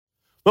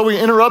Well, we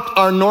interrupt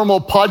our normal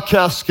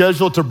podcast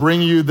schedule to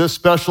bring you this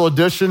special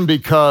edition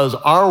because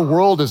our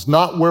world is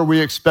not where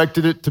we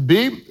expected it to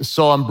be.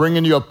 So I'm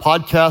bringing you a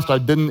podcast I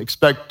didn't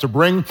expect to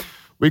bring.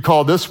 We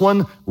call this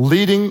one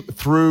Leading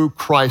Through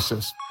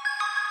Crisis.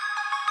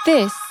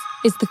 This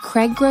is the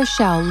Craig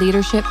Groeschel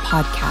Leadership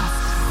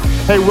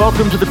Podcast. Hey,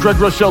 welcome to the Craig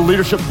Groeschel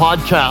Leadership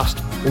Podcast.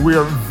 We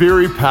are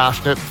very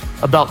passionate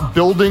about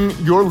building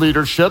your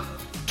leadership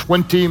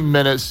 20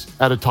 minutes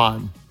at a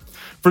time.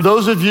 For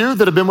those of you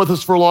that have been with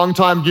us for a long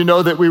time, you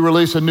know that we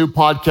release a new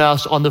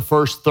podcast on the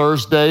first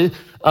Thursday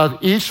of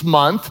each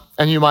month.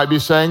 And you might be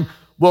saying,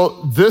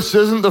 well, this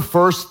isn't the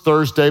first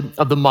Thursday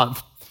of the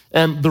month.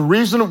 And the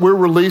reason we're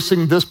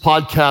releasing this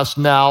podcast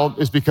now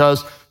is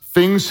because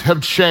things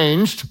have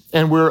changed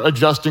and we're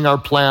adjusting our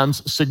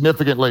plans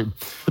significantly.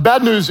 The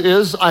bad news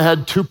is I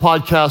had 2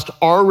 podcasts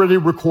already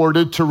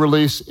recorded to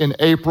release in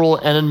April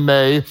and in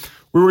May.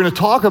 We were going to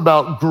talk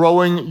about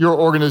growing your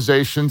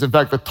organizations. In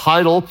fact, the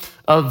title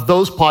of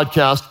those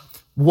podcasts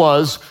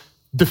was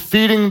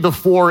Defeating the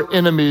 4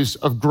 Enemies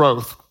of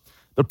Growth.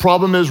 The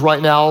problem is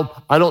right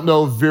now, I don't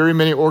know very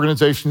many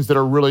organizations that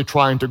are really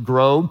trying to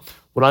grow.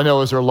 What I know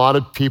is there are a lot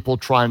of people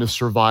trying to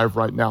survive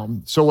right now.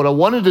 So what I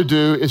wanted to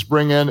do is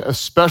bring in a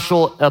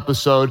special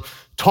episode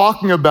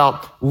talking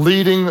about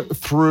leading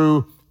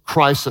through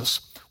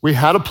crisis. We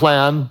had a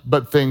plan,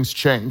 but things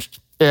changed.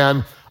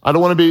 And I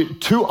don't want to be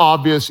too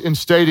obvious in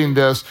stating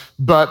this,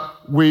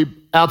 but we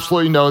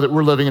absolutely know that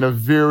we're living in a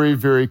very,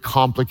 very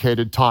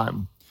complicated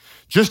time.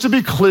 Just to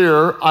be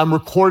clear, I'm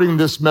recording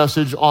this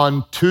message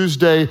on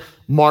Tuesday,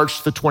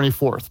 March the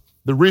 24th.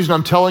 The reason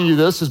I'm telling you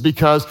this is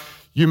because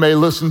you may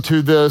listen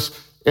to this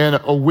in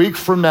a week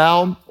from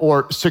now,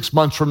 or 6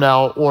 months from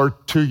now, or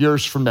 2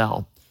 years from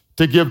now.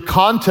 To give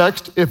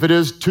context, if it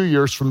is 2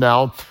 years from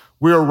now,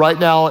 we are right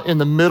now in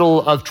the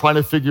middle of trying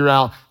to figure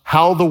out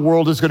how the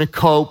world is going to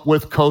cope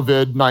with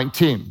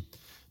COVID-19.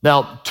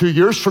 Now, 2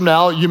 years from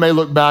now, you may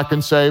look back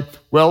and say,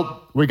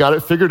 well, we got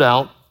it figured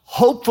out.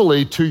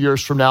 Hopefully 2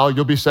 years from now,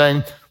 you'll be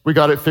saying, we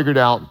got it figured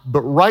out.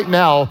 But right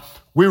now,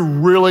 we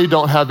really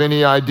don't have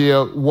any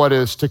idea what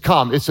is to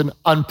come. It's an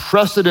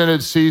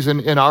unprecedented season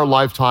in our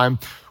lifetime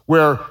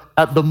where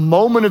at the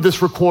moment of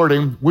this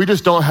recording, we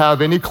just don't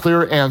have any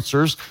clear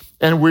answers,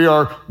 and we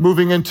are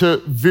moving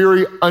into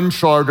very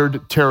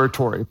uncharted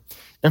territory.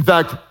 In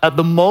fact, at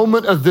the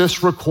moment of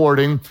this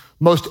recording,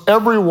 most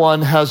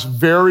everyone has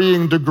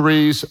varying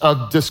degrees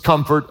of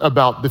discomfort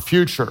about the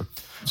future.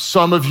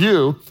 Some of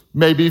you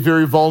may be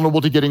very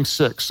vulnerable to getting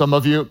sick. Some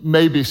of you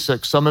may be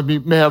sick. Some of you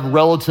may have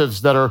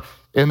relatives that are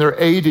in their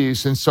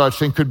 80s and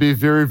such and could be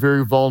very,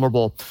 very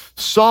vulnerable.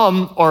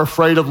 Some are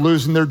afraid of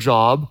losing their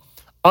job.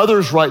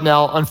 Others right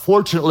now,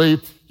 unfortunately,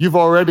 you've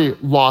already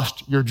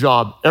lost your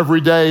job.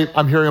 Every day,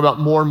 I'm hearing about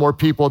more and more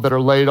people that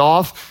are laid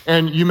off,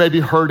 and you may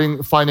be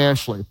hurting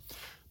financially.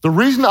 The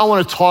reason I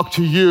want to talk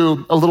to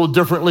you a little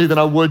differently than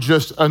I would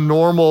just a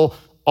normal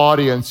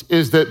audience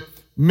is that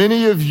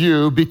many of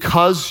you,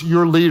 because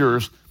you're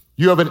leaders,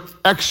 you have an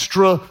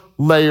extra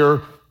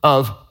layer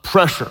of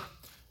pressure.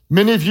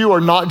 Many of you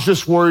are not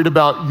just worried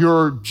about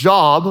your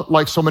job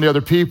like so many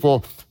other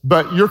people,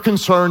 but you're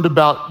concerned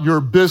about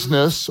your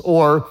business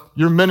or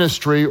your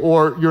ministry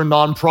or your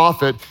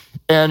nonprofit,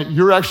 and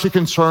you're actually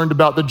concerned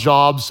about the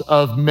jobs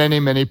of many,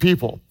 many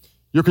people.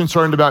 You're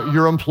concerned about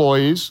your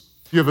employees.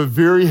 You have a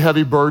very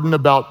heavy burden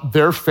about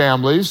their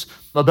families,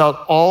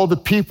 about all the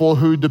people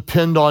who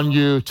depend on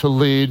you to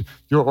lead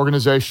your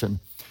organization.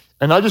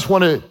 And I just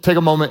want to take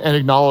a moment and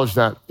acknowledge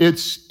that.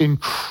 It's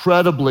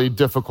incredibly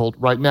difficult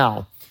right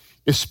now,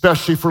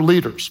 especially for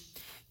leaders.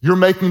 You're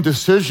making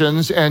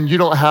decisions and you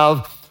don't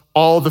have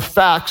all the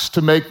facts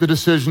to make the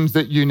decisions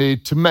that you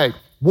need to make.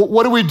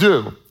 What do we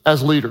do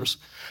as leaders?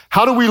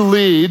 How do we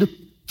lead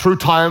through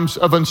times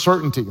of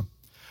uncertainty?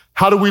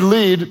 How do we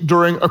lead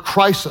during a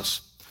crisis?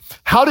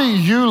 How do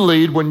you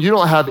lead when you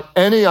don't have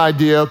any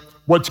idea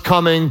what's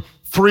coming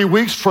 3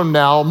 weeks from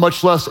now,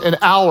 much less an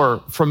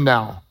hour from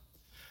now?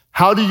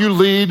 How do you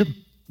lead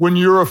when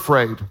you're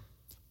afraid,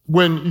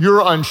 when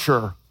you're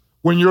unsure,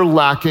 when you're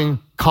lacking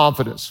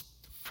confidence?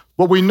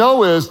 What we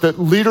know is that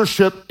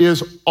leadership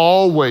is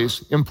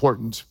always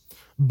important,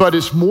 but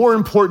it's more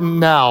important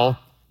now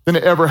than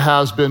it ever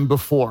has been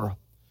before.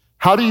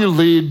 How do you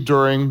lead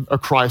during a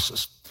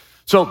crisis?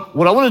 So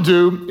what I want to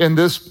do in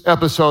this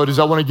episode is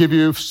I want to give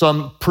you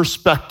some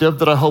perspective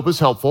that I hope is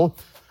helpful.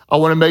 I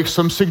want to make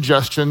some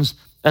suggestions,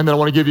 and then I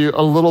want to give you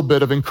a little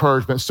bit of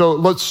encouragement. So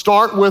let's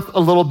start with a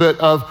little bit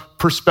of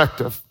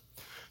perspective.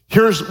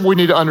 Here's what we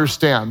need to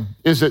understand,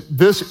 is that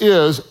this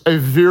is a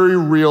very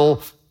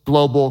real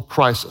global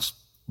crisis.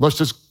 Let's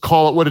just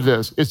call it what it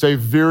is. It's a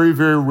very,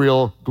 very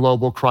real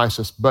global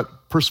crisis.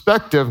 But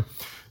perspective,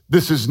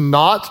 this is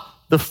not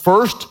the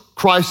first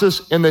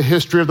crisis in the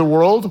history of the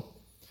world,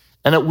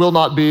 and it will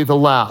not be the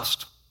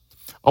last.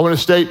 I want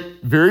to state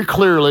very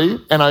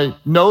clearly, and I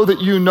know that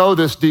you know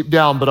this deep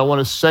down, but I want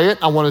to say it,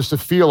 I want us to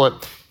feel it.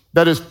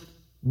 That is,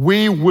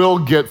 we will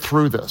get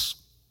through this.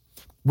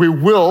 We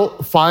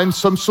will find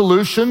some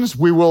solutions.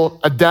 We will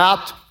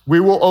adapt.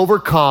 We will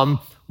overcome.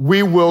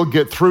 We will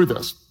get through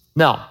this.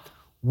 Now,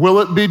 Will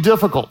it be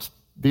difficult?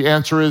 The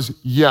answer is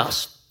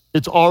yes.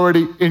 It's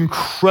already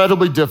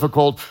incredibly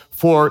difficult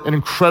for an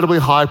incredibly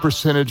high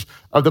percentage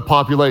of the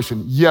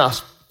population.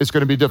 Yes, it's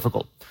going to be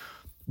difficult.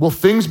 Will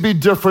things be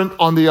different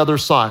on the other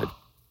side?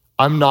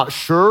 I'm not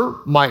sure.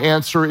 My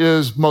answer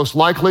is most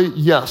likely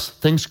yes.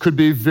 Things could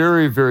be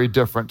very, very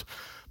different.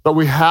 But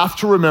we have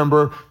to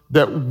remember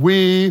that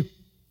we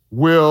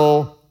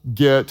will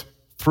get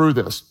through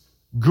this.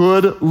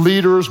 Good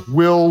leaders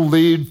will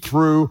lead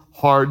through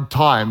hard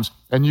times,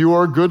 and you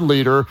are a good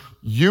leader.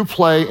 You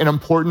play an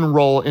important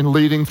role in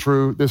leading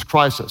through this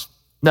crisis.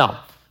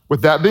 Now,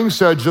 with that being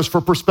said, just for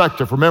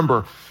perspective,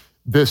 remember,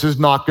 this is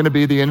not going to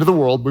be the end of the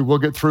world. We will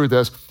get through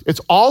this.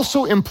 It's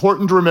also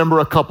important to remember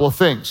a couple of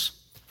things.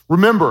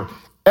 Remember,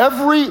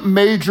 every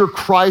major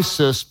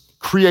crisis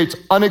creates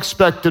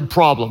unexpected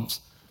problems.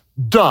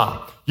 Duh.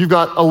 You've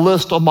got a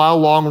list a mile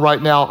long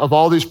right now of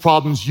all these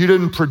problems you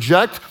didn't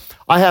project.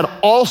 I had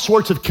all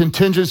sorts of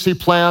contingency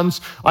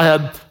plans. I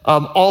had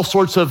all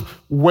sorts of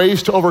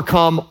ways to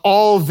overcome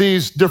all of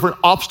these different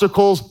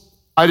obstacles.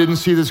 I didn't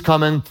see this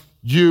coming.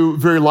 You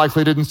very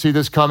likely didn't see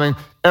this coming.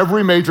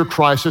 Every major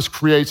crisis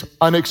creates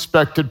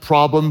unexpected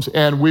problems,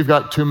 and we've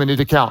got too many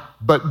to count.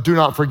 But do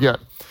not forget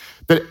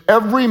that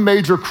every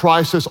major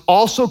crisis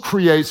also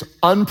creates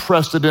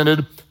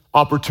unprecedented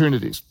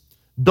opportunities.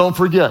 Don't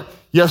forget,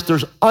 yes,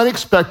 there's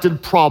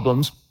unexpected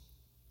problems,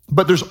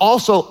 but there's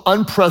also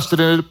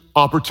unprecedented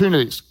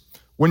opportunities.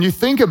 When you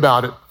think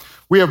about it,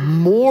 we have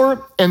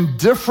more and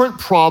different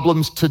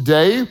problems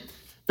today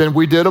than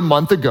we did a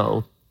month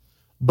ago.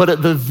 But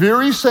at the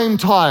very same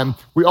time,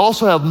 we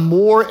also have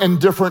more and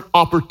different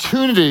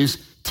opportunities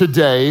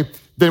today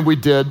than we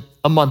did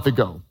a month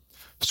ago.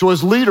 So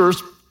as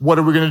leaders, what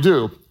are we going to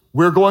do?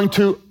 We're going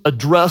to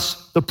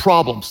address the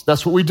problems.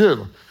 That's what we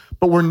do.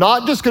 But we're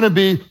not just going to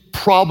be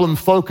problem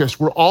focused.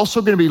 We're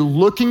also going to be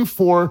looking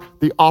for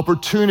the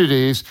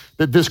opportunities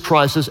that this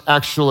crisis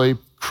actually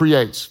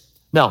creates.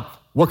 Now,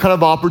 what kind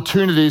of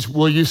opportunities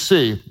will you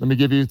see? Let me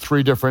give you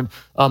three different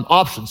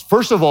options.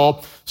 First of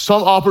all,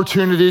 some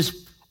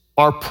opportunities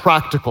are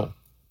practical.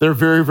 They're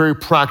very, very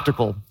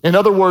practical. In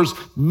other words,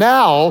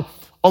 now,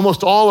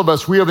 almost all of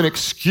us, we have an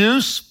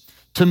excuse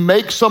to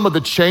make some of the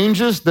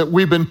changes that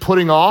we've been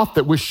putting off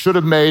that we should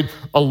have made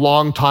a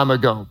long time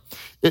ago.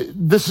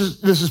 This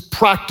is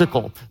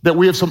practical, that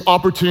we have some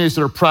opportunities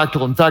that are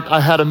practical. In fact,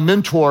 I had a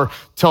mentor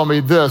tell me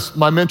this.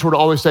 My mentor would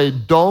always say,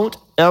 don't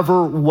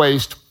ever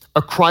waste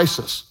a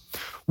crisis.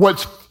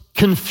 What's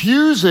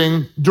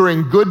confusing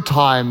during good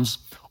times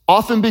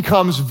often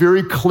becomes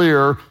very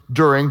clear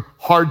during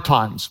hard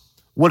times.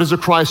 What does a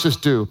crisis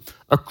do?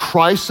 A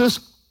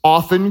crisis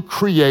often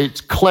creates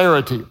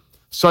clarity.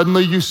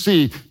 Suddenly you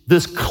see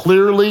this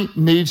clearly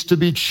needs to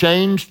be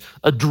changed,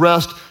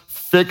 addressed,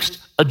 fixed,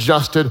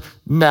 adjusted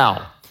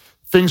now.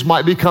 Things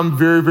might become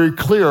very, very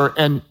clear,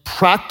 and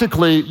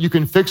practically you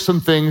can fix some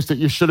things that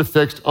you should have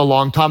fixed a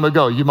long time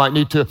ago. You might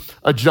need to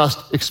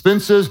adjust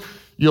expenses.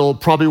 You'll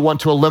probably want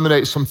to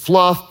eliminate some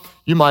fluff.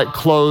 You might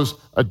close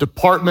a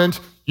department.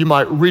 You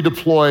might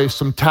redeploy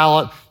some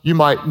talent. You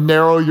might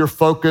narrow your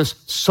focus.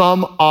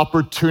 Some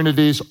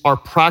opportunities are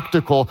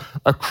practical.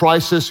 A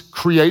crisis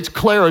creates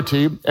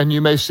clarity, and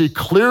you may see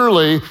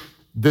clearly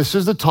this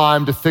is the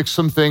time to fix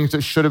some things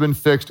that should have been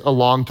fixed a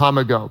long time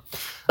ago.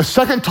 A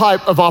second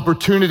type of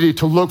opportunity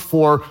to look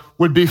for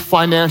would be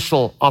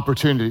financial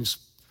opportunities.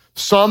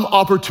 Some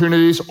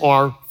opportunities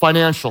are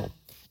financial.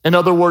 In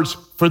other words,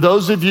 for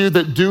those of you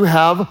that do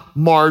have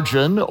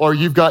margin or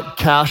you've got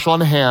cash on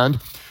hand,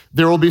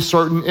 there will be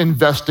certain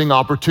investing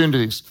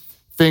opportunities.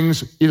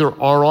 Things either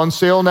are on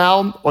sale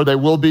now or they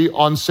will be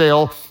on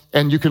sale,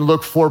 and you can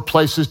look for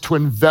places to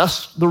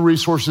invest the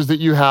resources that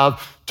you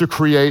have to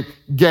create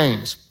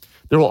gains.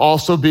 There will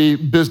also be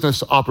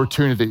business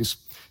opportunities.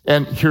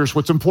 And here's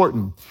what's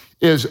important,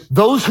 is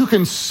those who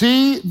can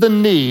see the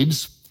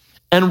needs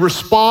and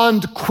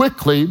respond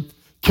quickly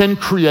can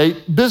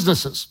create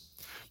businesses.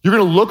 You're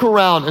going to look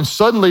around and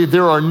suddenly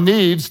there are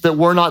needs that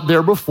were not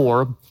there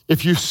before.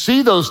 If you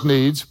see those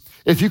needs,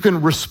 if you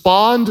can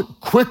respond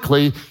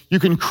quickly, you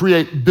can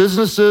create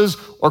businesses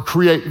or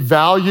create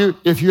value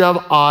if you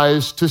have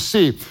eyes to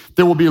see.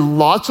 There will be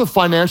lots of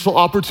financial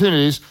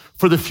opportunities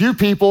for the few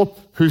people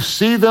who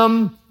see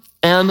them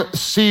and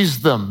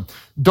seize them.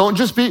 Don't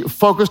just be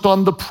focused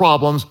on the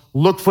problems,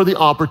 look for the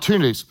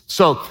opportunities.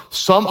 So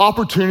some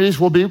opportunities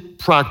will be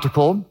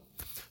practical,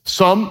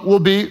 some will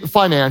be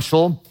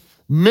financial,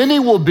 many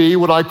will be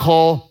what I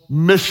call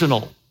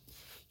missional.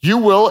 You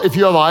will, if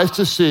you have eyes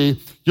to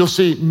see, you'll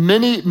see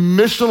many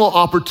missional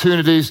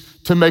opportunities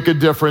to make a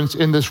difference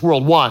in this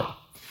world. Why?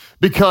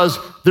 Because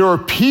there are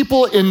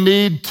people in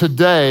need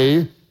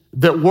today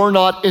that were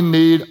not in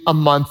need a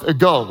month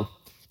ago.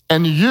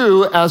 And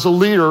you, as a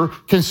leader,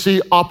 can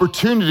see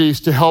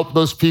opportunities to help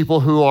those people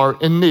who are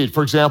in need.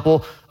 For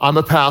example, I'm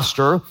a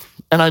pastor,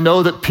 and I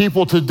know that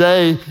people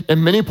today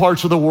in many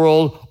parts of the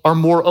world are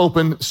more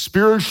open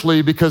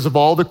spiritually because of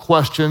all the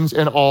questions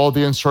and all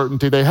the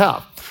uncertainty they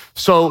have.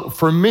 So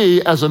for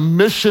me, as a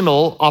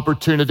missional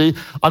opportunity,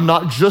 I'm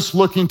not just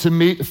looking to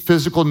meet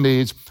physical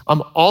needs.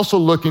 I'm also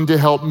looking to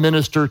help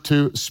minister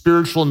to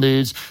spiritual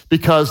needs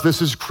because this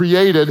has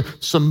created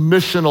some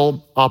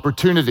missional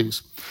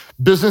opportunities.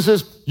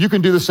 Businesses, you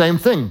can do the same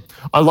thing.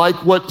 I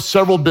like what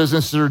several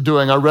businesses are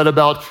doing. I read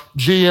about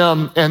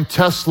GM and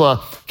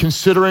Tesla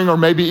considering or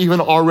maybe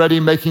even already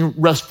making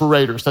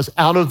respirators. That's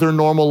out of their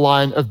normal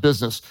line of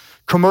business.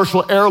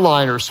 Commercial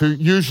airliners who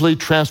usually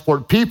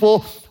transport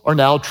people are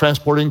now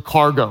transporting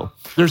cargo.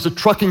 There's a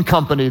trucking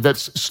company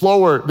that's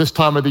slower this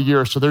time of the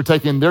year, so they're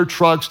taking their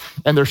trucks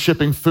and they're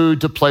shipping food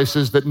to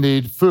places that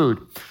need food.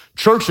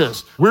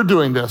 Churches, we're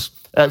doing this.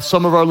 At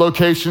some of our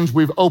locations,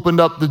 we've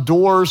opened up the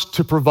doors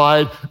to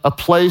provide a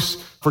place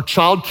for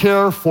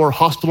childcare for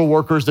hospital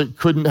workers that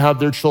couldn't have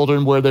their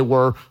children where they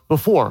were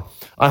before.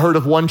 I heard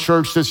of one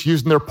church that's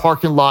using their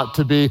parking lot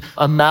to be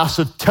a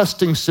massive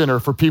testing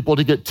center for people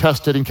to get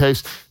tested in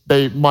case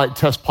they might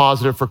test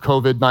positive for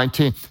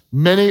COVID-19.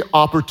 Many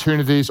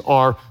opportunities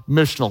are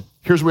missional.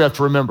 Here's what we have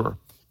to remember.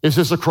 Is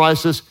this a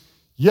crisis?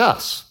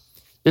 Yes.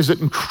 Is it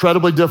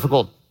incredibly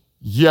difficult?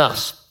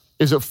 Yes.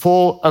 Is it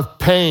full of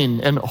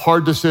pain and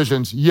hard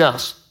decisions?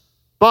 Yes.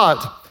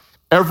 But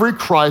every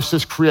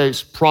crisis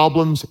creates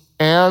problems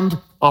and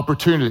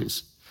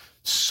opportunities.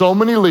 So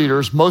many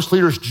leaders, most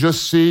leaders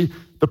just see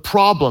the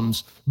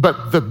problems,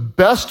 but the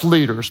best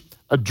leaders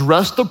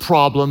address the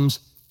problems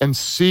and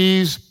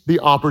seize the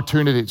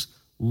opportunities.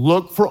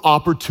 Look for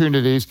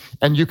opportunities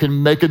and you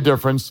can make a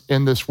difference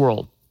in this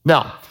world.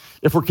 Now,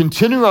 if we're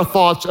continuing our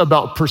thoughts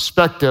about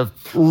perspective,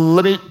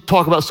 let me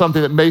talk about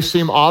something that may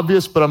seem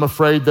obvious, but I'm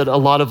afraid that a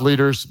lot of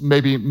leaders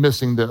may be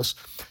missing this.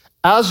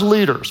 As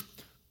leaders,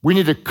 we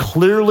need to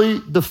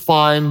clearly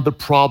define the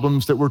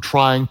problems that we're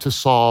trying to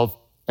solve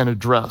and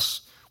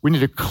address. We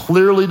need to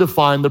clearly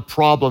define the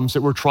problems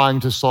that we're trying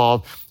to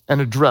solve and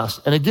address.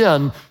 And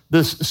again,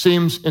 this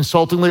seems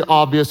insultingly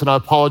obvious, and I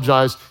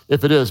apologize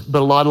if it is,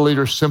 but a lot of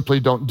leaders simply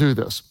don't do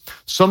this.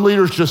 Some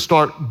leaders just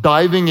start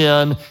diving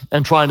in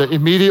and trying to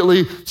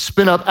immediately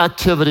spin up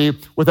activity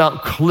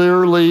without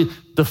clearly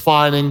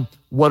defining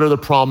what are the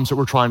problems that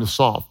we're trying to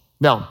solve.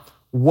 Now,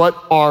 what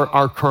are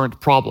our current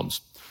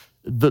problems?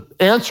 The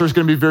answer is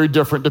going to be very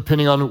different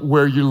depending on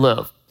where you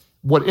live,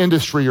 what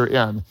industry you're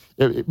in.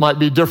 It might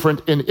be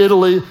different in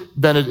Italy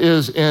than it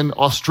is in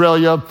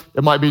Australia.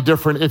 It might be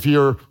different if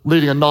you're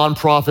leading a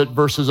nonprofit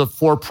versus a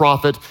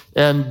for-profit,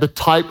 and the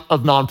type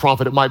of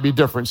nonprofit, it might be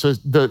different. So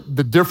the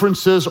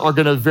differences are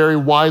going to vary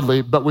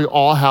widely, but we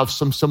all have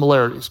some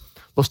similarities.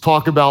 Let's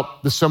talk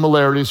about the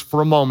similarities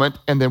for a moment,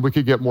 and then we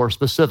could get more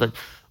specific.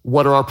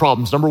 What are our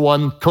problems? Number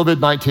one,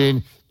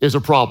 COVID-19 is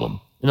a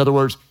problem. In other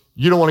words,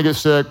 you don't want to get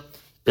sick.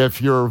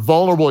 If you're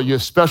vulnerable, you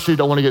especially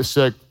don't want to get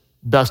sick.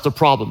 That's the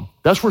problem.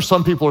 That's where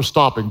some people are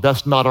stopping.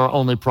 That's not our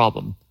only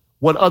problem.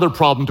 What other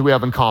problem do we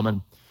have in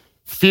common?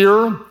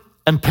 Fear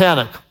and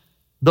panic.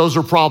 Those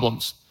are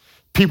problems.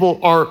 People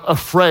are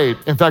afraid.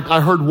 In fact,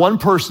 I heard one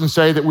person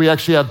say that we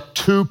actually have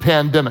two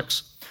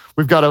pandemics.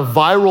 We've got a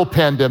viral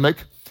pandemic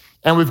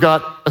and we've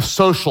got a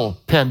social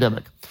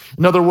pandemic.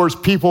 In other words,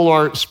 people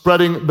are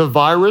spreading the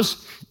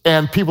virus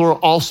and people are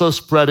also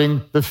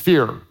spreading the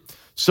fear.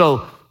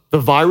 So the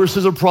virus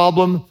is a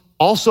problem.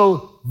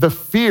 Also, the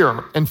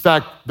fear. In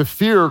fact, the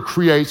fear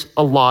creates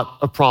a lot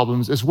of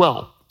problems as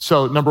well.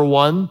 So number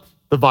one,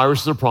 the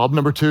virus is a problem.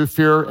 Number two,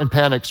 fear and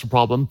panic is a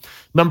problem.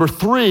 Number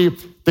three,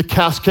 the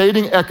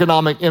cascading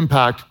economic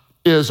impact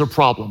is a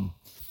problem.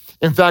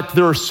 In fact,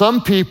 there are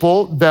some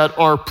people that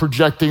are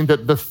projecting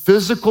that the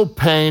physical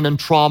pain and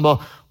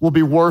trauma will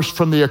be worse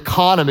from the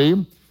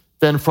economy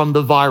than from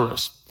the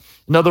virus.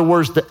 In other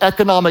words, the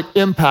economic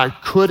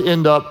impact could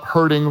end up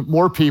hurting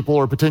more people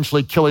or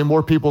potentially killing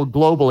more people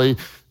globally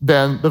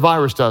than the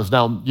virus does.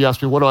 Now, you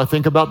ask me, what do I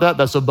think about that?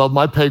 That's above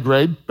my pay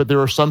grade, but there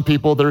are some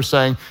people that are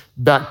saying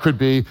that could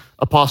be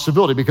a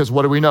possibility because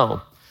what do we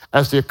know?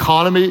 As the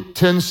economy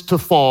tends to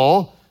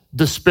fall,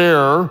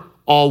 despair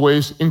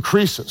always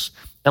increases.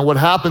 And what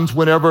happens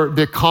whenever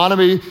the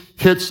economy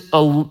hits a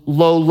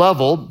low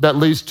level, that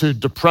leads to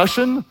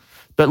depression,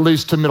 that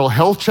leads to mental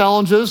health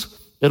challenges.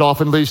 It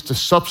often leads to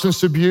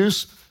substance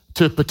abuse,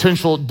 to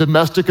potential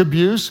domestic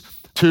abuse,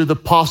 to the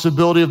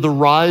possibility of the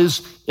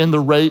rise in the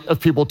rate of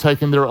people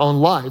taking their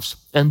own lives.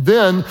 And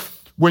then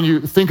when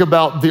you think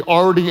about the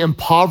already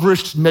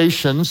impoverished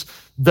nations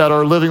that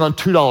are living on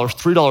 $2,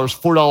 $3,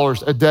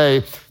 $4 a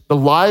day, the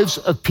lives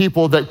of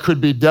people that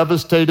could be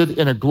devastated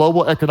in a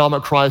global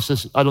economic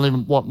crisis, I don't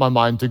even want my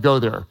mind to go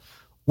there.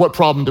 What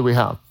problem do we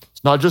have?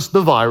 It's not just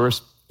the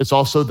virus, it's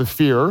also the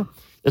fear.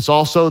 It's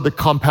also the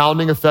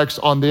compounding effects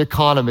on the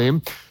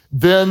economy.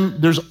 Then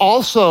there's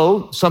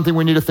also something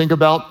we need to think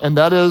about, and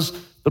that is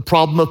the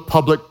problem of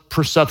public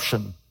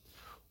perception.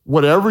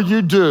 Whatever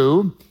you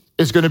do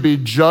is going to be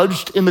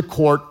judged in the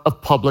court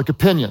of public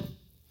opinion.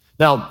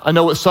 Now, I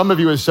know what some of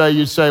you would say.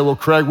 You'd say, well,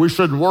 Craig, we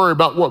shouldn't worry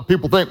about what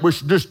people think. We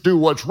should just do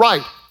what's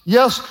right.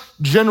 Yes,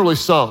 generally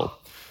so.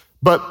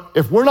 But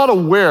if we're not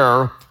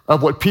aware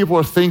of what people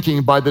are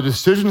thinking by the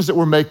decisions that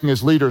we're making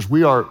as leaders,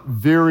 we are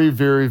very,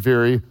 very,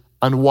 very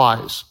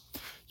unwise.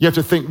 You have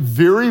to think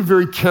very,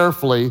 very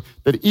carefully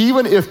that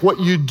even if what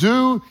you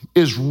do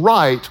is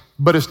right,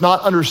 but it's not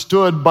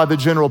understood by the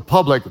general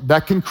public,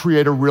 that can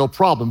create a real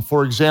problem.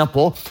 For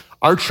example,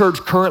 our church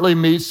currently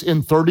meets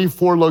in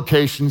 34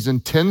 locations in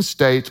 10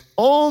 states,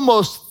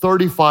 almost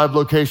 35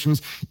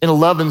 locations in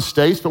 11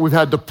 states, but we've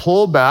had to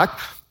pull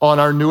back on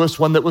our newest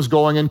one that was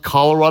going in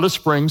Colorado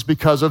Springs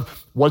because of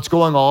what's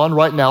going on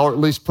right now, or at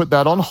least put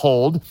that on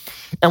hold.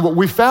 And what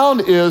we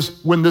found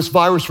is when this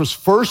virus was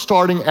first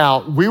starting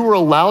out, we were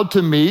allowed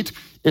to meet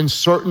in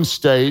certain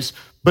states,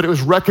 but it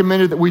was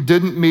recommended that we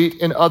didn't meet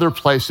in other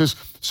places.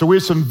 So we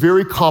had some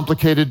very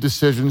complicated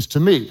decisions to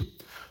meet.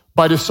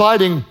 By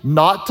deciding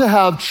not to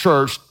have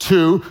church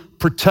to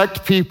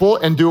protect people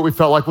and do what we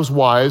felt like was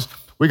wise,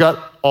 we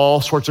got all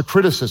sorts of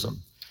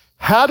criticism.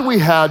 Had we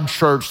had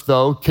church,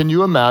 though, can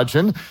you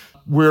imagine?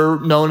 We're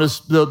known as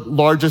the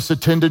largest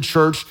attended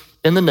church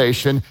in the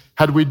nation.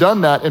 Had we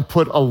done that and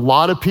put a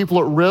lot of people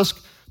at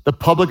risk, the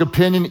public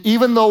opinion,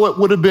 even though it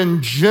would have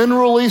been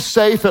generally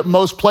safe at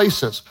most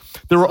places,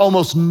 there were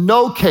almost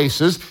no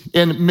cases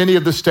in many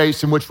of the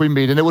states in which we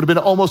meet, and it would have been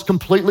almost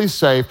completely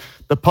safe.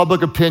 The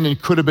public opinion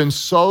could have been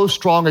so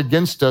strong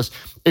against us,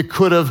 it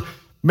could have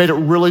made it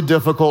really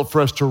difficult for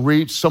us to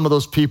reach some of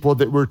those people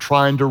that we're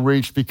trying to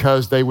reach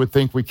because they would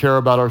think we care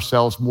about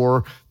ourselves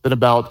more than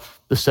about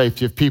the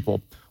safety of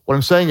people. What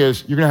I'm saying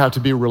is you're going to have to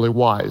be really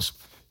wise.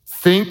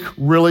 Think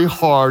really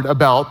hard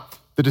about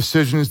the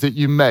decisions that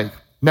you make.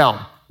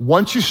 Now,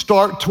 once you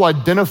start to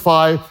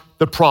identify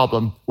the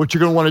problem, what you're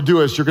going to want to do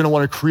is you're going to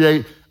want to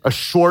create a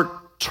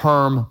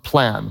short-term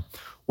plan.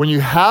 When you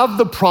have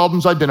the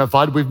problems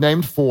identified, we've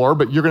named 4,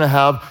 but you're going to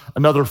have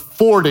another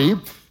 40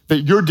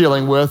 that you're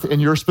dealing with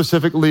in your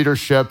specific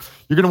leadership.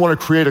 You're going to want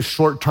to create a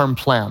short-term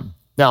plan.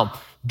 Now,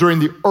 during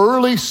the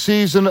early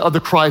season of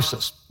the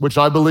crisis, which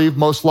I believe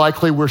most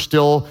likely we're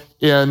still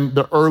in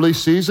the early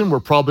season, we're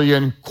probably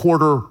in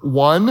quarter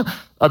 1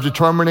 of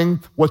determining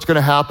what's going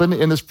to happen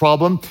in this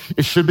problem,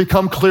 it should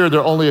become clear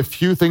there are only a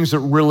few things that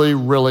really,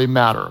 really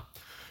matter.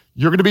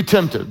 You're going to be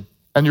tempted,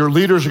 and your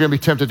leaders are going to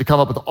be tempted to come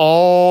up with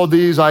all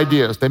these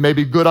ideas. They may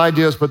be good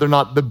ideas, but they're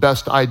not the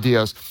best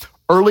ideas.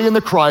 Early in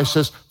the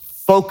crisis,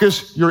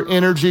 focus your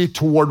energy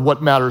toward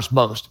what matters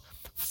most.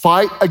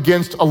 Fight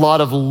against a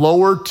lot of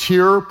lower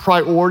tier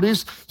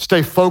priorities.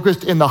 Stay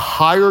focused in the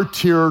higher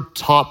tier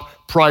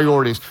top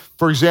priorities.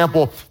 For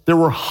example, there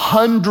were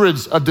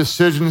hundreds of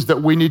decisions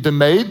that we need to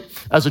make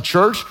as a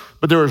church,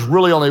 but there was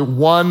really only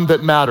one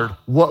that mattered.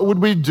 What would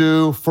we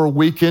do for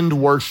weekend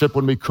worship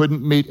when we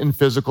couldn't meet in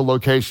physical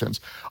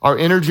locations? Our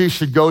energy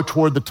should go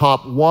toward the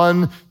top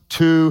 1,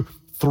 2,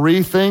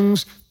 3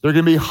 things. There are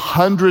going to be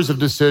hundreds of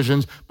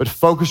decisions, but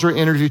focus your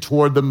energy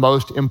toward the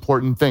most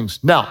important things.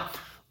 Now,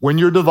 when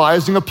you're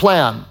devising a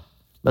plan,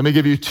 let me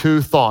give you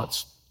 2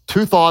 thoughts.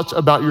 2 thoughts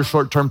about your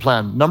short-term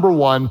plan. Number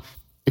 1,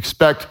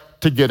 expect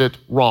to get it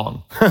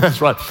wrong.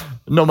 That's right.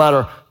 No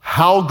matter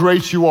how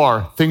great you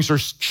are, things are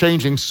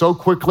changing so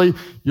quickly,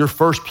 your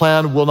first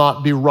plan will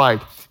not be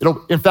right.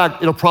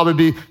 It'll probably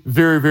be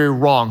very, very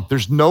wrong.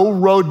 There's no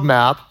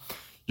roadmap.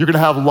 You're going to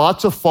have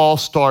lots of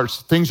false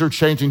starts. Things are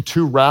changing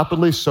too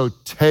rapidly, so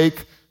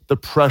take the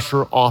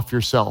pressure off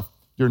yourself.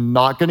 You're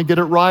not going to get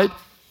it right.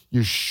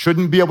 You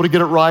shouldn't be able to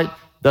get it right.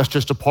 That's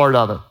just a part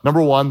of it.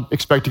 Number 1,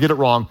 expect to get it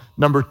wrong.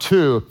 Number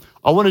 2,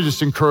 I want to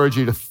just encourage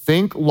you to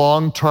think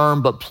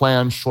long-term, but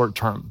plan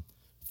short-term.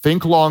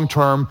 Think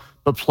long-term,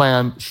 but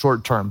plan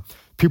short-term.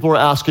 People are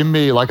asking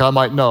me, like I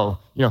might know,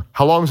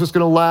 how long is this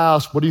going to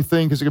last? What do you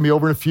think? Is it going to be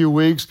over in a few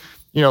weeks?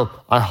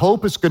 I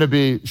hope it's going to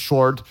be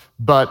short,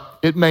 but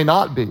it may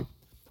not be.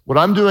 What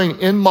I'm doing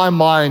in my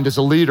mind as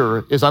a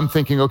leader is I'm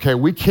thinking, okay,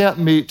 we can't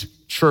meet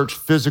church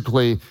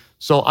physically.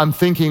 So I'm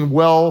thinking,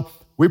 well,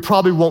 we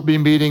probably won't be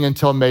meeting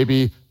until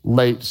maybe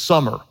late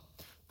summer.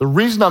 The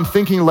reason I'm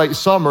thinking late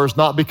summer is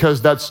not because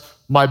that's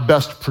my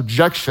best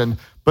projection,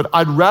 but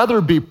I'd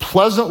rather be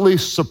pleasantly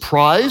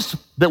surprised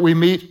that we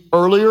meet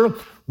earlier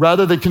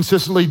rather than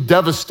consistently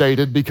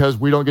devastated because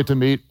we don't get to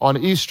meet on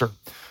Easter.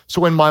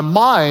 So in my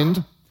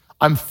mind,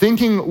 I'm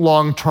thinking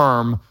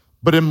long-term,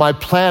 but in my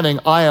planning,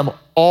 I am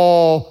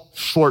all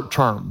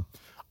short-term.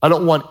 I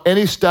don't want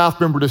any staff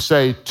member to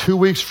say 2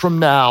 weeks from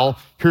now,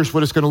 here's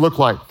what it's going to look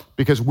like,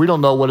 because we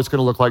don't know what it's going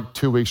to look like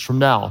 2 weeks from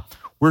now.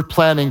 We're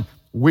planning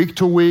week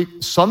to week,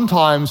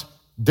 sometimes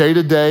day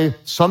to day,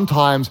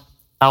 sometimes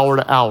hour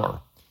to hour.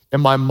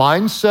 In my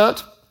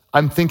mindset,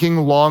 I'm thinking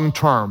long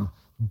term,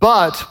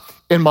 but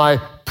in my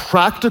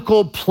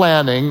practical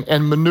planning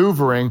and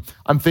maneuvering,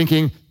 I'm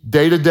thinking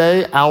day to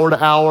day, hour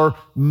to hour,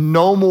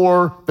 no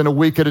more than a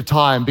week at a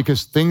time,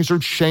 because things are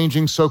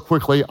changing so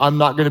quickly. I'm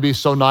not going to be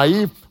so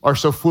naive or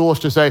so foolish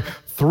to say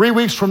 3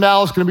 weeks from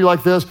now it's going to be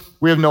like this.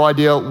 We have no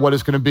idea what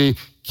it's going to be.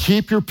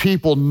 Keep your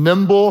people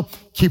nimble,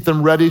 keep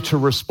them ready to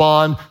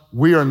respond.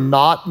 We are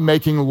not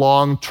making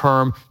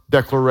long-term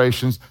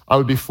declarations. I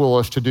would be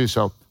foolish to do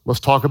so. Let's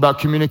talk about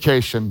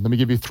communication. Let me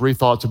give you 3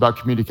 thoughts about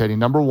communicating.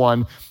 Number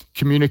 1,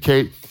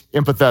 communicate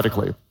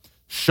empathetically.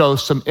 Show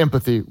some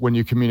empathy when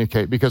you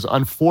communicate, because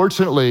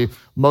unfortunately,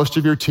 most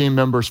of your team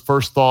members'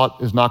 first thought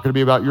is not going to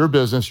be about your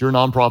business, your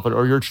nonprofit,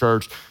 or your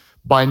church,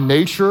 By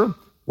nature,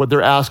 what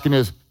they're asking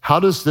is, how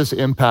does this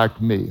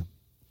impact me?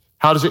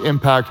 How does it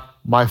impact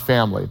my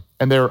family?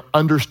 And they're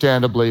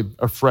understandably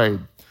afraid.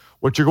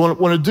 What you're going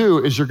to want to do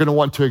is you're going to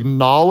want to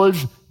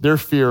acknowledge their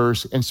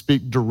fears and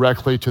speak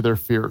directly to their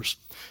fears.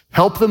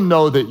 Help them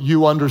know that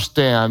you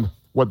understand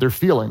what they're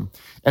feeling.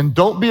 And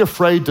don't be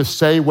afraid to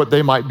say what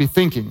they might be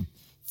thinking.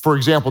 For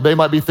example, they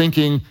might be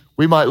thinking,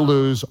 we might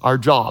lose our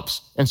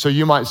jobs. And so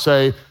you might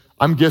say,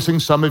 I'm guessing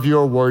some of you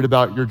are worried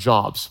about your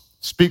jobs.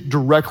 Speak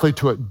directly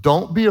to it.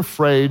 Don't be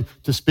afraid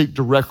to speak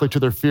directly to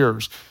their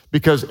fears,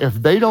 because if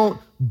they don't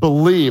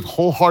believe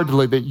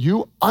wholeheartedly that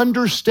you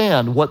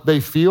understand what they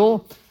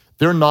feel,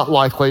 they're not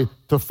likely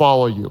to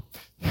follow you.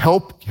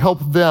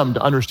 Help them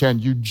to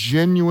understand you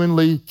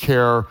genuinely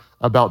care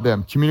about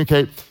them.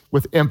 Communicate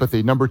with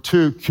empathy. Number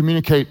 2,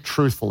 communicate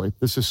truthfully.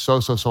 This is so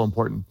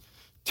important.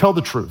 Tell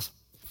the truth.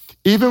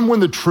 Even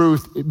when the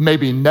truth may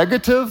be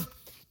negative,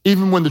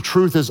 even when the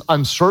truth is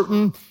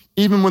uncertain,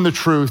 even when the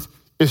truth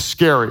is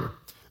scary.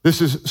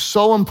 This is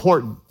so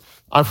important.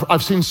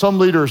 I've seen some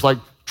leaders like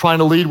trying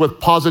to lead with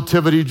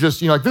positivity,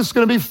 just, like, this is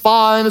going to be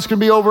fine. It's going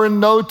to be over in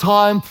no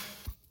time.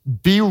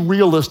 Be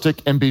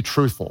realistic and be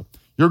truthful.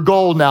 Your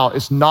goal now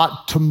is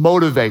not to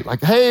motivate,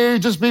 like, hey,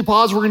 just be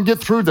positive, we're going to get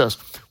through this.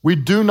 We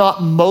do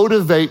not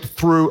motivate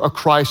through a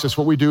crisis.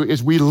 What we do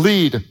is we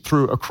lead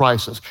through a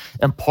crisis.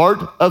 And part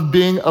of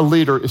being a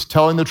leader is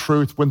telling the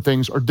truth when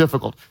things are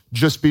difficult.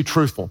 Just be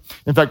truthful.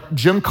 In fact,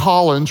 Jim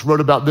Collins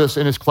wrote about this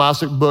in his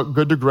classic book,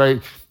 Good to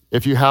Great.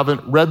 If you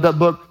haven't read that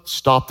book,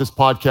 stop this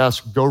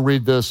podcast, go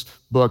read this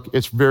book.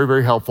 It's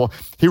very helpful.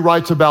 He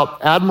writes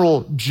about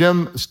Admiral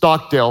Jim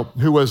Stockdale,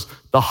 who was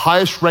the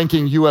highest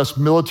ranking U.S.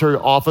 military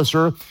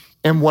officer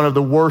in one of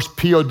the worst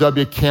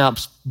POW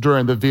camps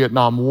during the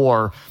Vietnam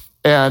War.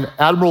 And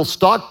Admiral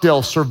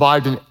Stockdale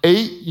survived an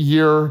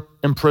 8-year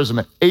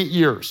imprisonment, 8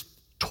 years,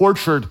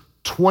 tortured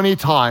 20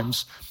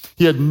 times.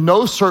 He had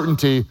no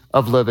certainty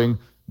of living,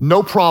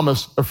 no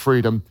promise of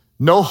freedom,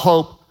 no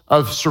hope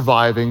of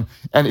surviving.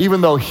 And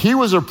even though he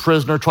was a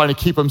prisoner trying to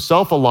keep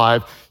himself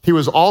alive, he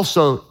was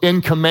also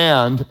in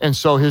command. And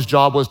so his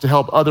job was to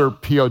help other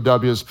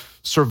POWs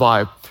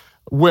survive.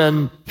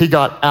 When he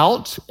got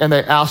out and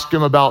they asked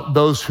him about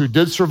those who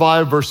did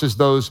survive versus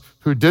those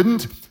who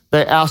didn't,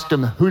 they asked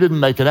him who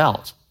didn't make it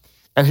out.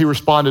 And he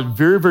responded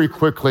very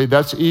quickly,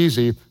 that's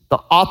easy. The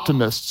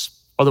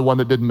optimists are the one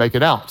that didn't make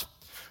it out.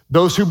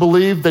 Those who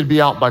believed they'd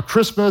be out by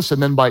Christmas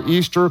and then by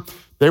Easter,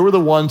 they were the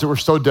ones that were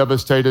so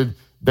devastated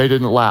they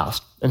didn't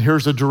last. And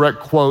here's a direct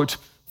quote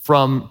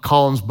from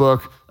Collins'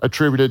 book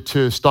attributed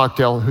to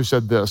Stockdale, who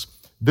said this: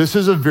 "This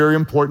is a very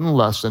important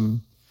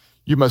lesson.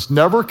 You must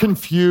never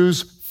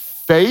confuse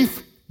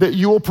faith that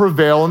you will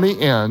prevail in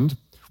the end,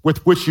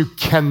 with which you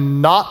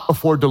cannot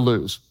afford to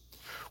lose,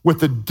 with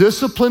the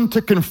discipline to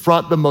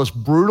confront the most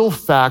brutal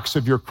facts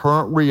of your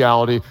current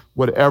reality,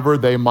 whatever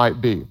they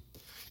might be."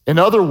 In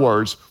other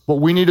words,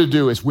 what we need to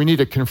do is we need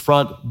to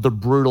confront the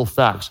brutal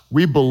facts.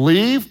 We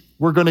believe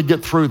we're going to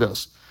get through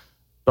this,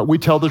 but we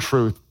tell the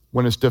truth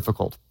when it's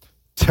difficult.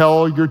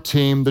 Tell your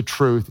team the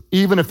truth,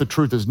 even if the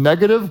truth is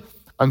negative,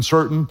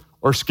 uncertain,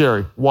 or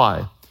scary.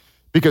 Why?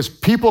 Because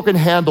people can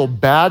handle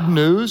bad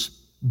news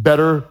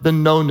better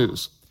than no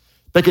news.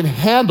 They can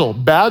handle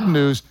bad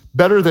news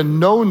better than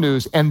no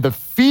news and the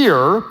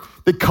fear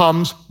that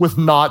comes with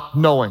not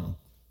knowing.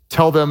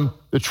 Tell them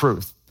the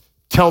truth.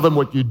 Tell them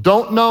what you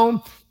don't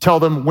know. Tell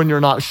them when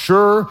you're not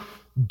sure.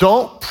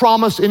 Don't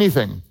promise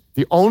anything.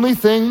 The only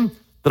thing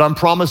that I'm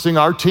promising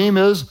our team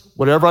is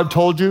whatever I've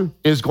told you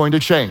is going to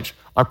change.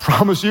 I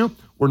promise you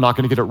we're not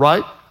going to get it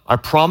right. I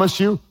promise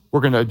you we're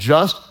going to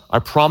adjust. I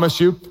promise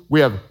you we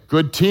have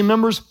good team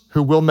members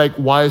who will make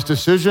wise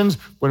decisions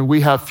when we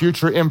have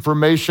future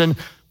information.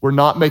 We're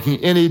not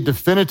making any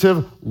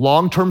definitive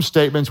long-term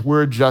statements.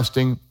 We're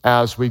adjusting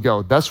as we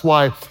go. That's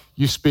why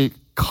you speak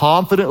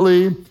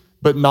confidently,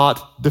 but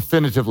not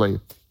definitively.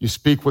 You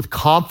speak with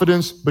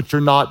confidence, but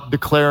you're not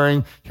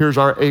declaring, here's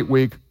our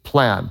 8-week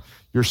plan.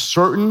 You're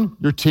certain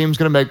your team's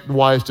going to make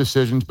wise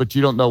decisions, but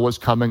you don't know what's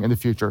coming in the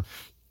future.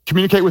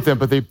 Communicate with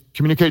empathy,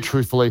 communicate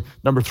truthfully.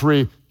 Number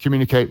 3,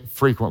 communicate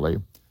frequently.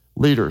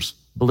 Leaders,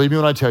 believe me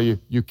when I tell you,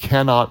 you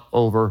cannot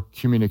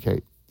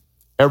over-communicate.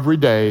 Every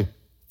day,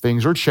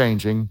 things are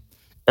changing.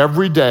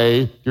 Every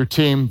day, your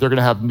team, they're going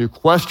to have new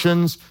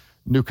questions,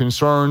 new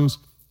concerns,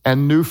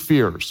 and new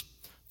fears.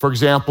 For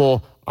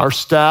example, our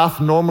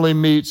staff normally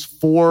meets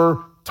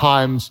 4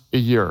 times a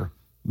year.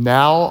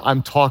 Now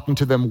I'm talking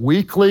to them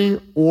weekly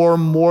or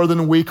more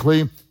than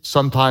weekly,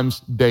 sometimes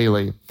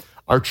daily.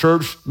 Our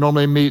church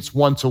normally meets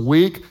once a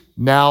week.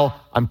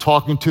 Now I'm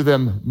talking to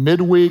them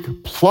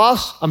midweek,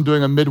 plus I'm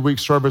doing a midweek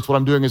service. What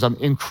I'm doing is I'm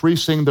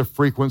increasing the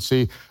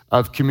frequency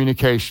of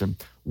communication.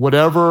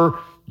 Whatever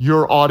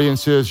your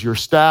audience is, your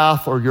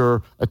staff or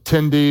your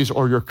attendees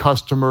or your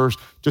customers,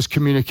 just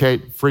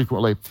communicate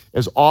frequently.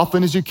 As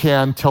often as you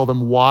can, tell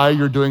them why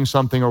you're doing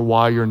something or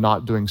why you're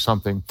not doing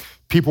something.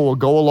 People will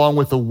go along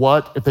with the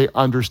what if they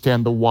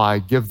understand the why.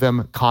 Give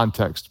them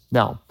context.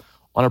 Now,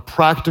 on a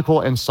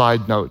practical and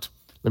side note,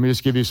 let me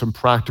just give you some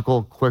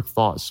practical, quick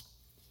thoughts.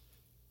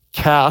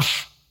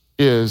 Cash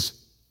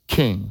is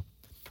king.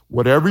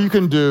 Whatever you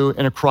can do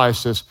in a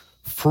crisis,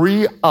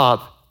 free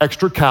up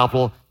extra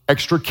capital,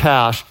 extra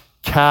cash.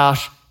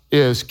 Cash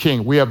is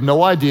king. We have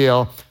no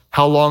idea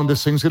how long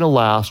this thing's gonna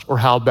last or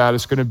how bad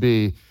it's gonna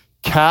be.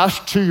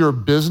 Cash to your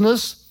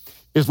business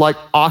is like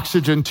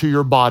oxygen to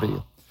your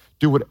body.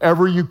 Do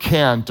whatever you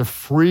can to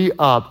free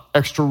up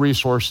extra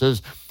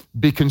resources.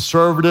 Be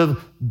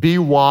conservative, be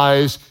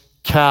wise.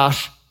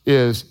 Cash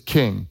is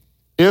king.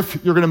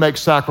 If you're gonna make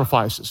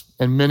sacrifices,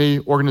 and many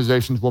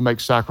organizations will make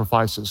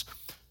sacrifices,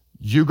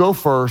 you go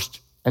first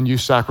and you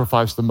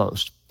sacrifice the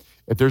most.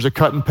 If there's a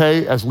cut in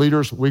pay, as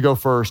leaders, we go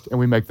first and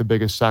we make the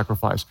biggest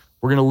sacrifice.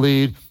 We're gonna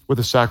lead with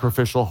a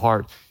sacrificial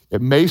heart.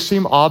 It may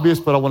seem obvious,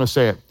 but I wanna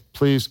say it.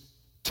 Please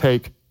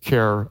take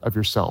care of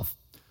yourself.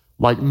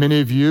 Like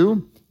many of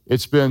you,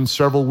 it's been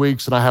several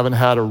weeks and I haven't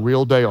had a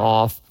real day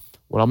off.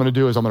 What I'm gonna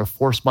do is I'm gonna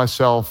force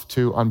myself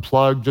to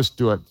unplug. Just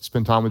do it.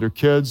 Spend time with your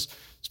kids,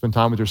 spend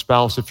time with your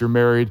spouse if you're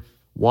married,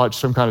 watch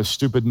some kind of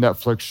stupid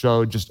Netflix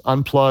show, just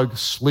unplug,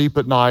 sleep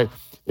at night.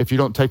 If you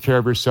don't take care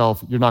of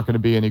yourself, you're not gonna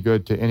be any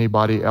good to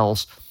anybody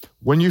else.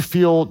 When you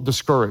feel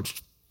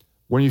discouraged,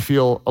 when you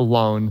feel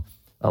alone,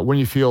 when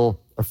you feel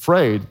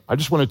afraid, I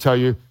just wanna tell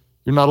you,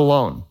 you're not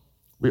alone.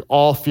 We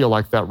all feel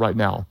like that right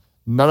now.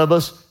 None of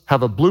us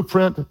have a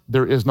blueprint.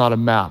 There is not a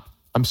map.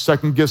 I'm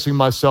second guessing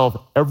myself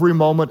every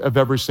moment of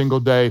every single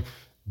day.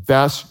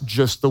 That's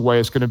just the way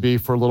it's gonna be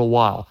for a little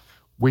while.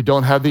 We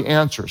don't have the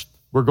answers.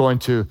 We're going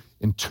to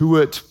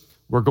intuit.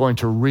 We're going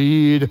to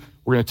read.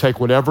 We're going to take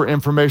whatever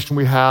information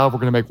we have. We're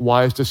going to make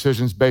wise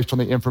decisions based on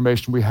the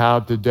information we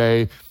have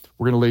today.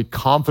 We're going to lead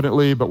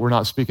confidently, but we're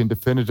not speaking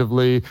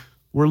definitively.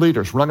 We're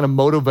leaders. We're not going to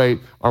motivate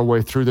our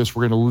way through this.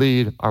 We're going to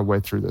lead our way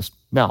through this.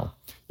 Now,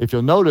 if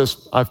you'll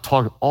notice, I've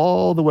talked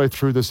all the way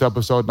through this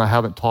episode and I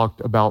haven't talked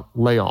about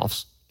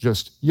layoffs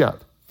just yet.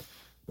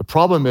 The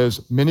problem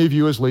is many of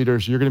you as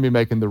leaders, you're going to be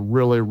making the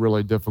really,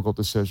 really difficult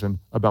decision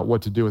about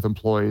what to do with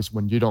employees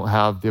when you don't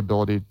have the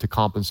ability to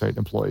compensate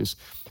employees.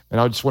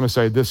 And I just want to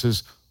say this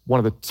is one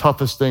of the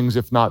toughest things,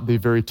 if not the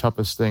very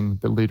toughest thing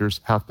that leaders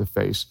have to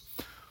face.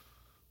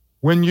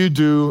 When you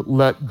do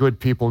let good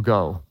people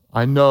go,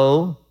 I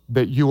know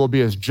that you will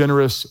be as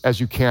generous as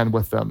you can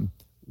with them.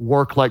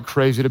 Work like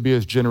crazy to be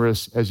as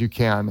generous as you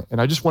can. And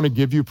I just want to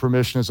give you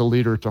permission as a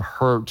leader to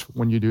hurt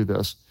when you do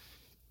this.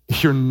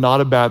 You're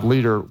not a bad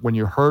leader when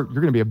you hurt.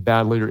 You're going to be a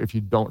bad leader if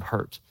you don't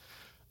hurt.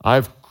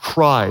 I've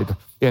cried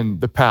in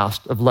the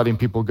past of letting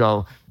people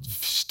go.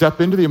 Step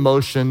into the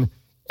emotion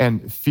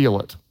and feel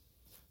it.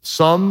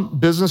 Some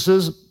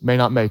businesses may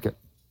not make it.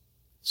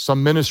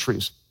 Some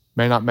ministries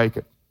may not make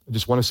it. I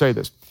just want to say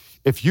this.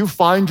 If you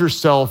find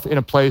yourself in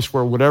a place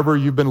where whatever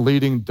you've been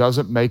leading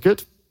doesn't make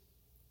it,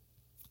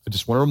 I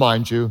just want to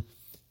remind you,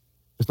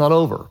 it's not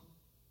over.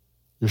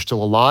 You're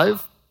still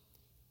alive.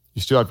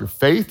 You still have your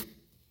faith.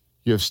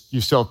 You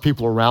still have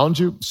people around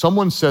you.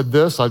 Someone said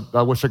this,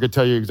 I wish I could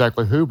tell you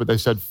exactly who, but they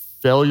said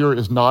failure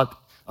is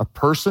not a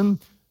person.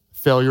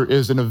 Failure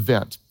is an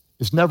event.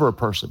 It's never a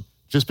person.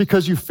 Just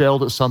because you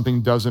failed at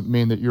something doesn't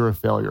mean that you're a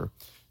failure.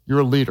 You're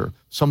a leader.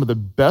 Some of the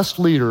best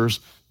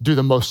leaders do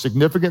the most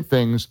significant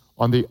things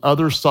on the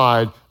other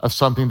side of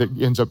something that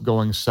ends up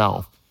going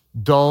south.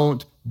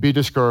 Don't be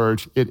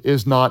discouraged. It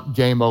is not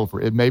game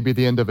over. It may be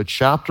the end of a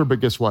chapter,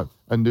 but guess what?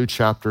 A new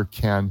chapter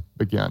can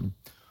begin.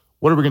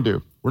 What are we gonna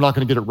do? We're not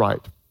gonna get it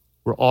right.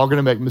 We're all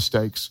gonna make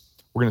mistakes.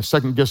 We're gonna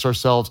second guess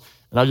ourselves.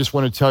 And I just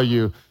wanna tell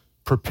you,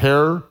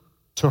 prepare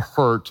to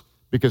hurt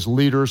because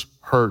leaders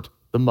hurt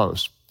the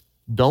most.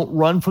 Don't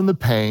run from the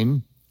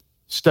pain,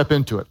 step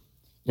into it,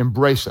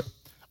 embrace it.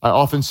 I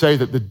often say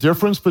that the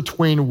difference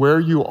between where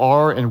you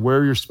are and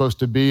where you're supposed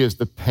to be is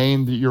the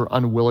pain that you're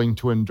unwilling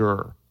to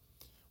endure.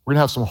 We're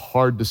gonna have some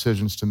hard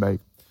decisions to make.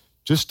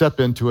 Just step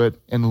into it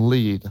and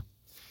lead.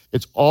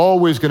 It's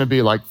always gonna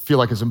be feel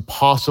like it's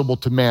impossible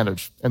to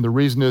manage. And the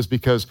reason is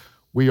because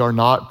we are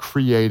not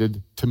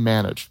created to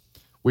manage.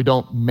 We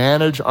don't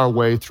manage our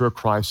way through a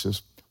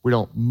crisis. We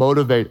don't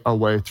motivate our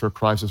way through a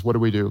crisis. What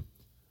do?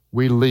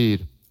 We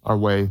lead our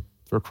way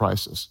through a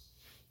crisis.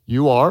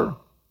 You are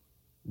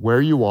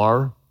where you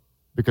are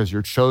because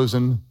you're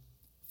chosen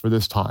for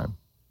this time.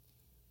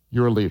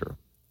 You're a leader.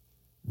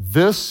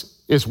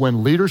 This is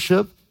when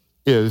leadership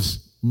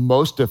is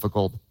most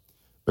difficult,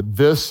 but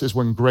this is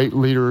when great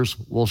leaders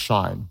will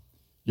shine.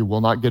 You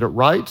will not get it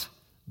right,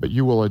 but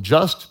you will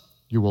adjust,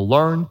 you will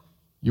learn,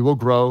 you will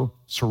grow,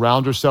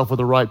 surround yourself with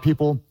the right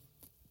people,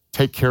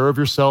 take care of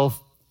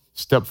yourself,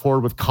 step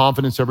forward with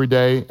confidence every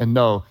day, and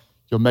know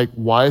you'll make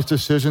wise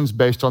decisions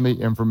based on the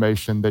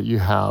information that you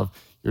have.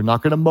 You're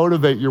not gonna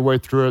motivate your way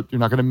through it. You're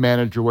not gonna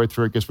manage your way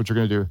through it. Guess what you're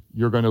gonna do?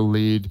 You're gonna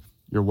lead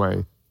your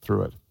way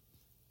through it.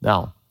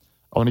 Now,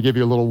 I wanna give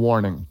you a little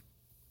warning.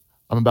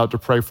 I'm about to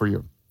pray for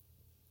you.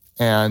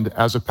 And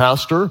as a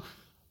pastor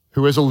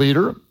who is a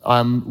leader,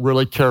 I'm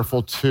really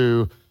careful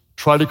to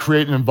try to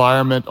create an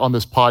environment on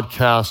this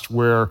podcast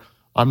where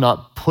I'm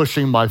not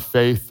pushing my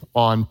faith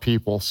on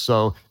people.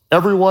 So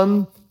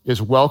everyone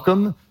is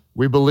welcome.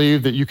 We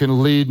believe that you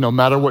can lead no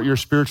matter what your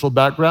spiritual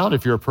background.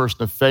 If you're a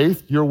person of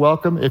faith, you're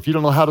welcome. If you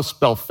don't know how to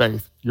spell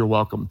faith, you're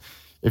welcome.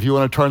 If you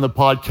want to turn the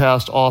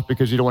podcast off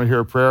because you don't want to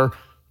hear a prayer,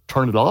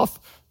 turn it off.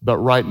 But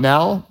right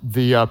now,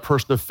 the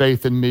person of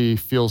faith in me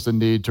feels the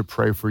need to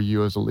pray for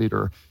you as a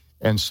leader.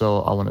 And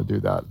so I want to do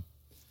that.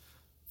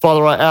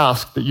 Father, I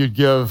ask that you'd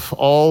give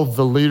all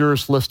the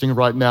leaders listening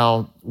right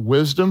now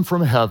wisdom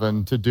from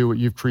heaven to do what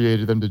you've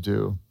created them to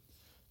do.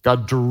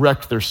 God,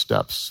 direct their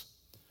steps.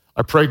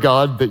 I pray,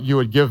 God, that you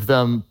would give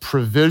them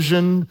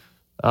provision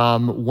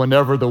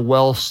whenever the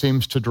well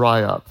seems to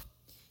dry up.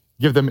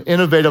 Give them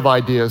innovative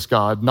ideas,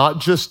 God, not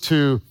just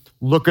to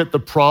look at the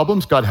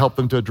problems, God, help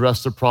them to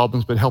address the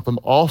problems, but help them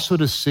also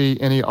to see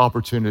any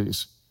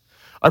opportunities.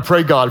 I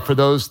pray, God, for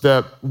those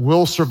that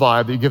will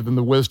survive, that you give them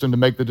the wisdom to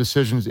make the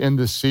decisions in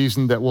this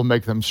season that will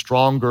make them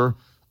stronger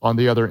on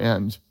the other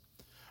end.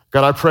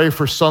 God, I pray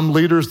for some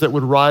leaders that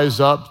would rise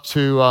up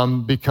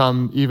to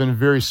become even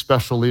very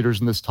special leaders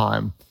in this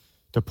time,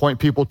 to point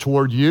people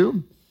toward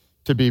you,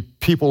 to be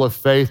people of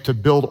faith, to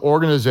build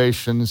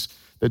organizations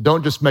that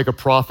don't just make a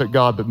profit,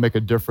 God, but make a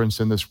difference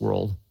in this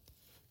world.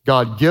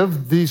 God,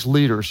 give these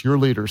leaders, your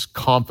leaders,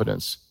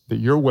 confidence that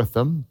you're with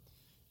them.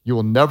 You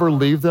will never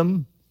leave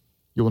them.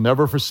 You will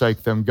never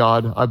forsake them.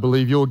 God, I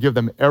believe you will give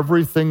them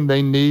everything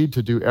they need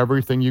to do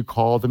everything you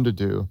call them to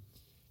do.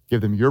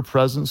 Give them your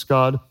presence,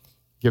 God.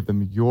 Give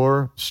them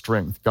your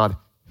strength. God,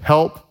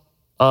 help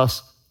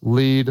us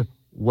lead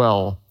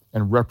well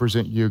and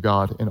represent you,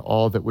 God, in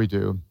all that we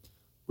do.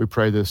 We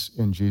pray this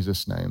in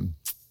Jesus' name.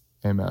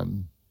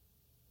 Amen.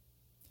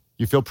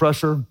 You feel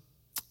pressure?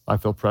 I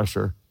feel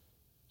pressure.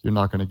 You're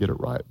not going to get it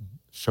right.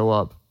 Show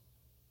up,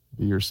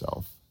 be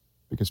yourself,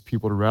 because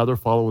people would rather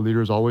follow a leader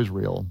who's always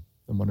real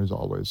than one who's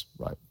always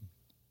right.